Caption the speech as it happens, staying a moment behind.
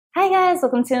Hi guys,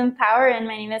 welcome to Empower, and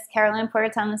my name is Caroline Porter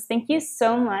Thomas. Thank you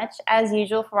so much, as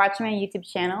usual, for watching my YouTube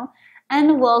channel,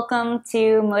 and welcome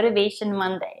to Motivation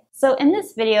Monday. So in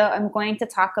this video, I'm going to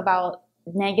talk about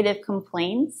negative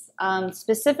complaints,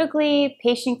 specifically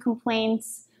patient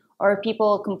complaints or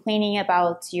people complaining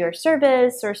about your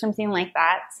service or something like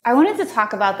that. I wanted to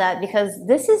talk about that because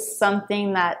this is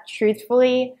something that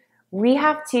truthfully we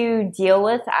have to deal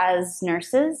with as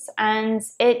nurses, and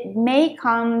it may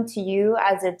come to you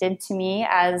as it did to me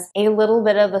as a little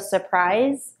bit of a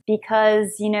surprise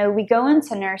because, we go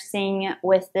into nursing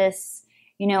with this,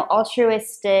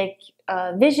 altruistic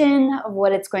vision of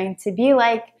what it's going to be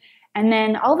like, and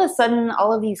then all of a sudden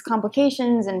all of these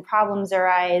complications and problems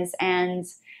arise, and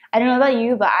I don't know about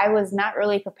you, but I was not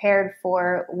really prepared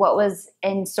for what was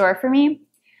in store for me.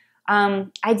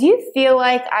 I do feel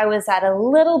like I was at a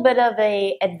little bit of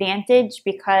an advantage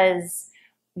because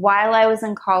while I was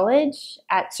in college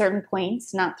at certain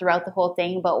points, not throughout the whole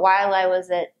thing, but while I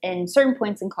was in certain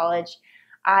points in college,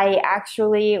 I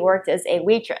actually worked as a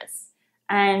waitress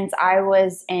and I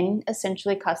was in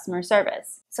essentially customer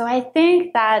service. So I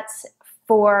think that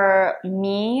for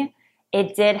me,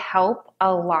 it did help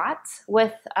a lot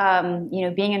with,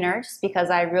 being a nurse because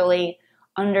I really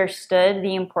understood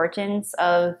the importance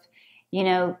of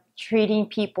treating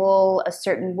people a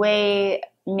certain way,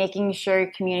 making sure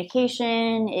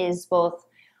communication is both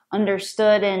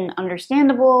understood and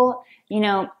understandable,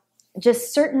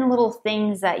 just certain little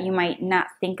things that you might not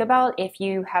think about if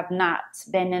you have not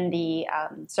been in the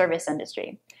service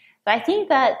industry. But I think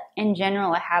that in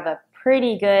general, I have a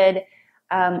pretty good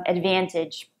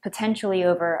advantage potentially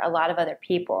over a lot of other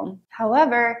people.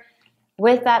 However,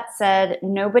 with that said,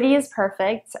 nobody is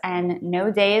perfect and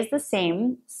no day is the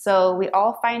same. So we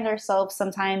all find ourselves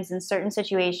sometimes in certain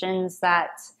situations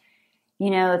that,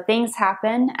 things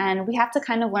happen and we have to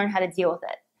kind of learn how to deal with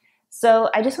it.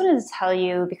 So I just wanted to tell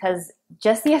you because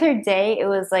just the other day, it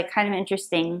was like kind of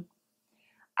interesting.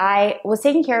 I was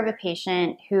taking care of a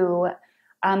patient who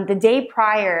the day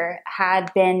prior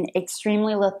had been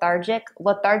extremely lethargic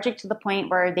to the point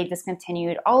where they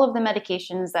discontinued all of the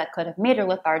medications that could have made her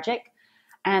lethargic.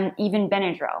 And even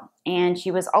Benadryl. And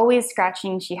she was always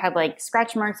scratching. She had like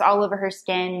scratch marks all over her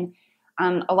skin.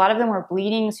 A lot of them were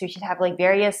bleeding, so she'd have like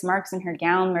various marks in her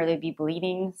gown where they'd be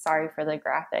bleeding. Sorry for the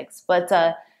graphics. But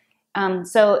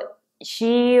so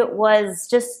she was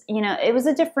just, it was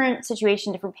a different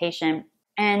situation, different patient.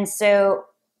 And so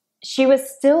she was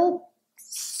still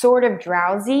sort of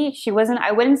drowsy.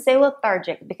 I wouldn't say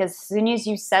lethargic because as soon as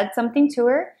you said something to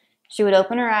her, she would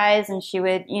open her eyes and she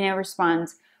would, respond.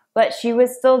 But she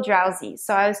was still drowsy.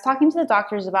 So I was talking to the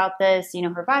doctors about this.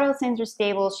 Her vital signs are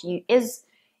stable. She is,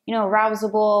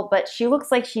 arousable, but she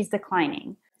looks like she's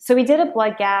declining. So we did a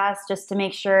blood gas just to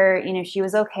make sure, she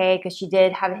was okay because she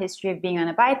did have a history of being on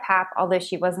a BiPAP, although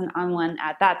she wasn't on one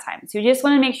at that time. So we just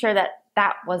want to make sure that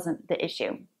that wasn't the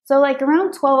issue. So like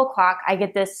around 12 o'clock, I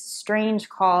get this strange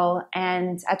call,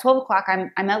 and at 12 o'clock,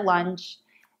 I'm at lunch,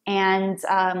 and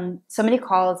somebody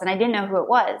calls, and I didn't know who it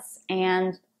was,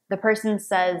 and the person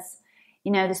says,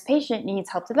 this patient needs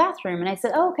help to the bathroom. And I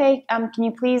said, oh, okay, can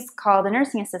you please call the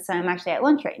nursing assistant? I'm actually at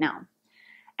lunch right now.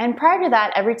 And prior to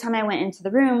that, every time I went into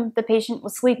the room, the patient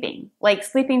was sleeping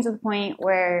to the point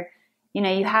where,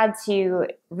 you had to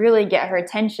really get her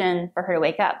attention for her to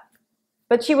wake up.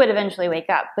 But she would eventually wake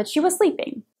up, but she was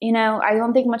sleeping. I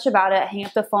don't think much about it. I hang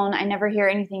up the phone. I never hear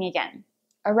anything again.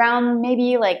 Around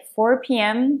maybe like 4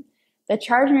 p.m., the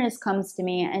charge nurse comes to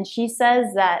me and she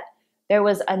says that there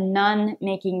was a nun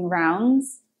making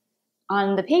rounds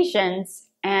on the patients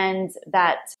and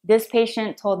that this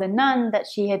patient told the nun that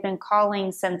she had been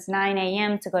calling since 9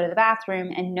 a.m. to go to the bathroom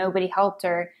and nobody helped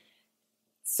her.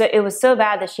 So it was so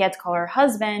bad that she had to call her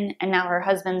husband, and now her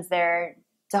husband's there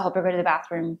to help her go to the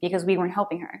bathroom because we weren't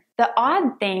helping her. The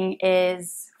odd thing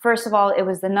is, first of all, it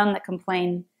was the nun that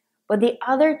complained, but the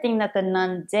other thing that the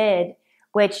nun did,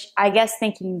 which I guess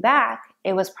thinking back,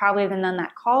 it was probably the nun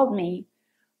that called me.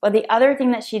 But the other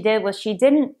thing that she did was she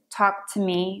didn't talk to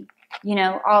me,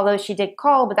 although she did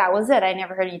call, but that was it. I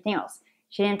never heard anything else.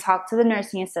 She didn't talk to the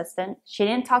nursing assistant. She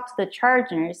didn't talk to the charge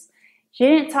nurse. She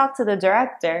didn't talk to the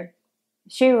director.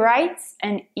 She writes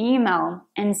an email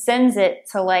and sends it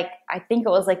to I think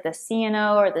it was like the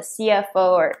CNO or the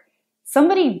CFO or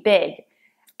somebody big.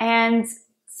 And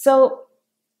so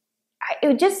it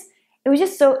was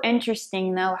just so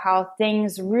interesting though how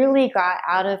things really got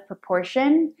out of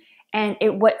proportion. And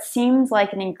what seemed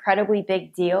like an incredibly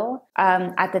big deal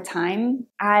at the time,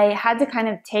 I had to kind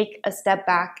of take a step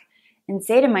back and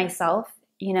say to myself,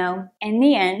 in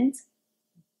the end,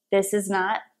 this is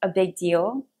not a big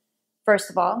deal, first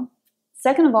of all.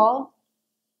 Second of all,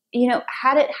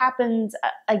 had it happened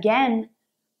again,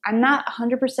 I'm not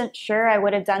 100% sure I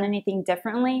would have done anything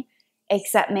differently,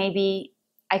 except maybe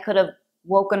I could have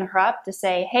woken her up to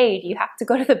say, hey, do you have to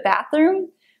go to the bathroom?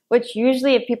 Which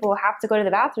usually if people have to go to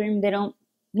the bathroom, they don't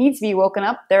need to be woken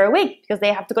up. They're awake because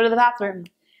they have to go to the bathroom.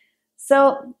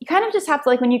 So you kind of just have to,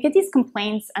 like, when you get these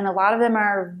complaints, and a lot of them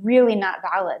are really not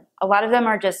valid. A lot of them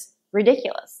are just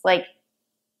ridiculous. Like,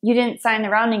 you didn't sign the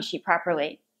rounding sheet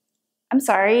properly. I'm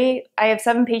sorry, I have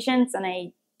 7 patients and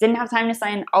I didn't have time to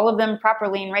sign all of them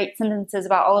properly and write sentences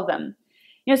about all of them.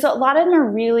 So a lot of them are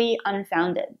really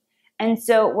unfounded. And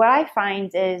so what I find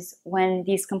is when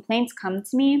these complaints come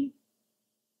to me,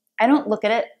 I don't look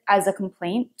at it as a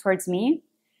complaint towards me.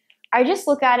 I just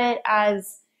look at it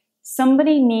as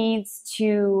somebody needs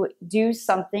to do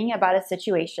something about a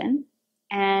situation,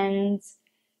 and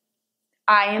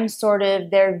I am sort of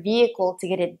their vehicle to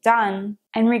get it done.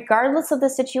 And regardless of the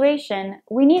situation,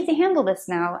 we need to handle this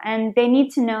now, and they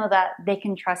need to know that they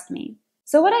can trust me.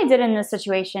 So what I did in this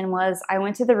situation was I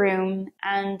went to the room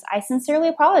and I sincerely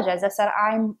apologized. I said,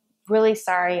 I'm really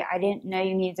sorry. I didn't know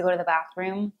you needed to go to the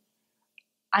bathroom.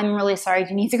 I'm really sorry. Do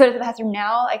you need to go to the bathroom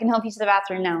now? I can help you to the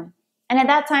bathroom now. And at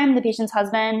that time, the patient's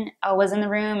husband was in the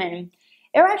room, and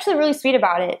they were actually really sweet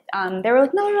about it. They were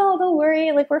like, no, don't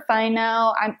worry. Like, we're fine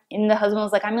now. And the husband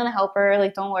was like, I'm going to help her.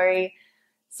 Like, don't worry.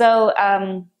 So,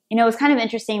 it was kind of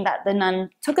interesting that the nun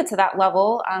took it to that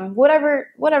level. Whatever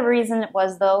reason it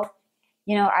was, though,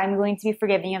 I'm going to be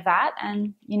forgiving of that,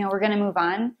 and, we're going to move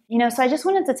on. So I just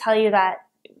wanted to tell you that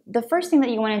the first thing that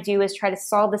you want to do is try to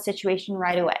solve the situation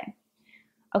right away.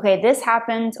 Okay, this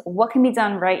happened. What can be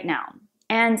done right now?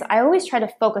 And I always try to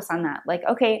focus on that. Like,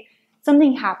 okay,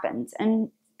 something happened,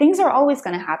 and things are always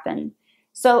going to happen.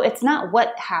 So it's not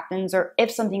what happens or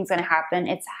if something's going to happen.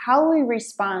 It's how we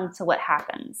respond to what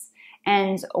happens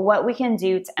and what we can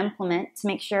do to implement to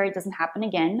make sure it doesn't happen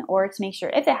again, or to make sure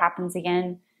if it happens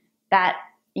again, that,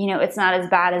 it's not as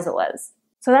bad as it was.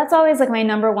 So that's always like my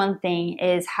number one thing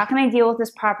is, how can I deal with this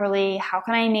properly? How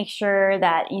can I make sure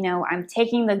that, I'm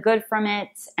taking the good from it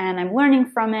and I'm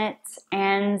learning from it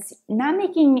and not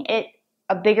making it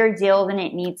a bigger deal than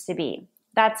it needs to be.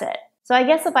 That's it. So I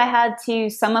guess if I had to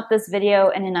sum up this video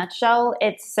in a nutshell,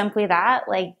 it's simply that,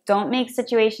 like, don't make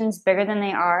situations bigger than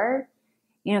they are.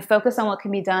 Focus on what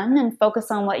can be done and focus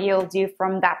on what you'll do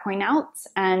from that point out.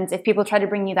 And if people try to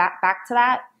bring you back to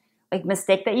that, like,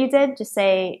 mistake that you did, just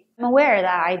say, I'm aware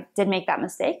that I did make that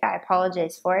mistake. I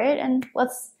apologize for it. And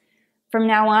from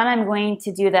now on, I'm going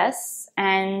to do this.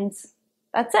 And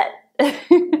that's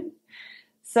it.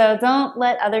 So don't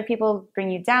let other people bring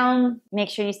you down. Make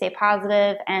sure you stay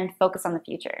positive and focus on the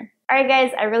future. All right,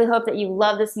 guys, I really hope that you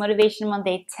love this Motivation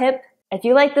Monday tip. If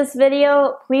you like this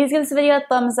video, please give this video a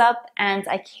thumbs up. And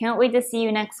I can't wait to see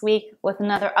you next week with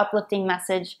another uplifting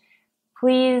message.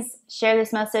 Please share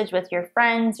this message with your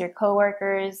friends, your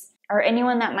coworkers, or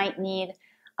anyone that might need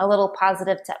a little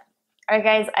positive tip. All right,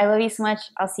 guys, I love you so much.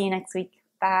 I'll see you next week.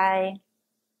 Bye.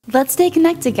 Let's stay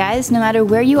connected, guys. No matter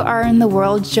where you are in the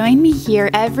world, join me here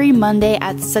every Monday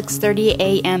at 6:30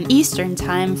 a.m. Eastern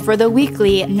Time for the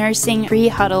weekly nursing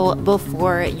pre-huddle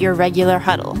before your regular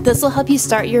huddle. This will help you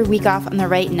start your week off on the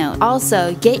right note.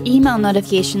 Also, get email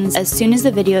notifications as soon as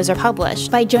the videos are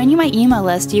published. By joining my email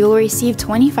list, you will receive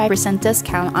 25%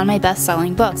 discount on my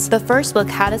best-selling books. The first book,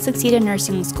 How to Succeed in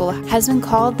Nursing School, has been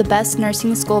called the best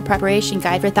nursing school preparation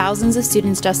guide for thousands of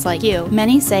students just like you.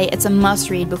 Many say it's a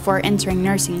must-read before entering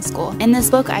nursing school. In this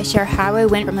book, I share how I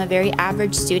went from a very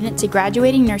average student to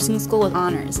graduating nursing school with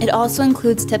honors. It also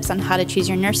includes tips on how to choose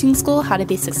your nursing school, how to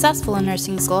be successful in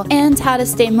nursing school, and how to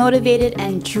stay motivated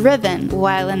and driven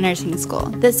while in nursing school.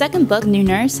 The second book, New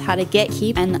Nurse, How to Get,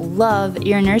 Keep, and Love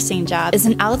Your Nursing Job, is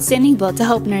an outstanding book to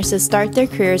help nurses start their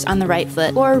careers on the right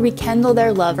foot or rekindle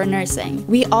their love for nursing.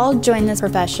 We all join this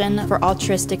profession for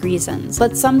altruistic reasons,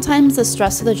 but sometimes the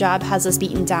stress of the job has us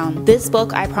beaten down. This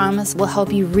book, I promise, will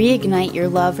help you reignite your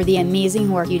love for the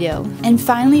amazing work you do. And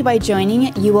finally, by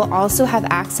joining, you will also have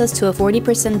access to a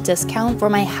 40% discount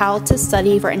for my How to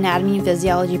Study for Anatomy and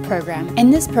Physiology program. In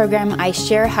this program, I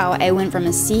share how I went from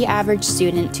a C average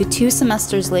student to 2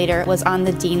 semesters later was on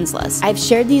the Dean's List. I've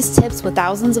shared these tips with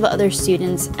thousands of other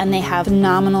students and they have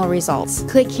phenomenal results.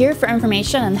 Click here for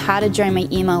information on how to join my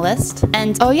email list.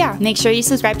 And oh yeah, make sure you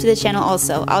subscribe to the channel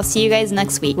also. I'll see you guys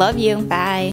next week. Love you. Bye.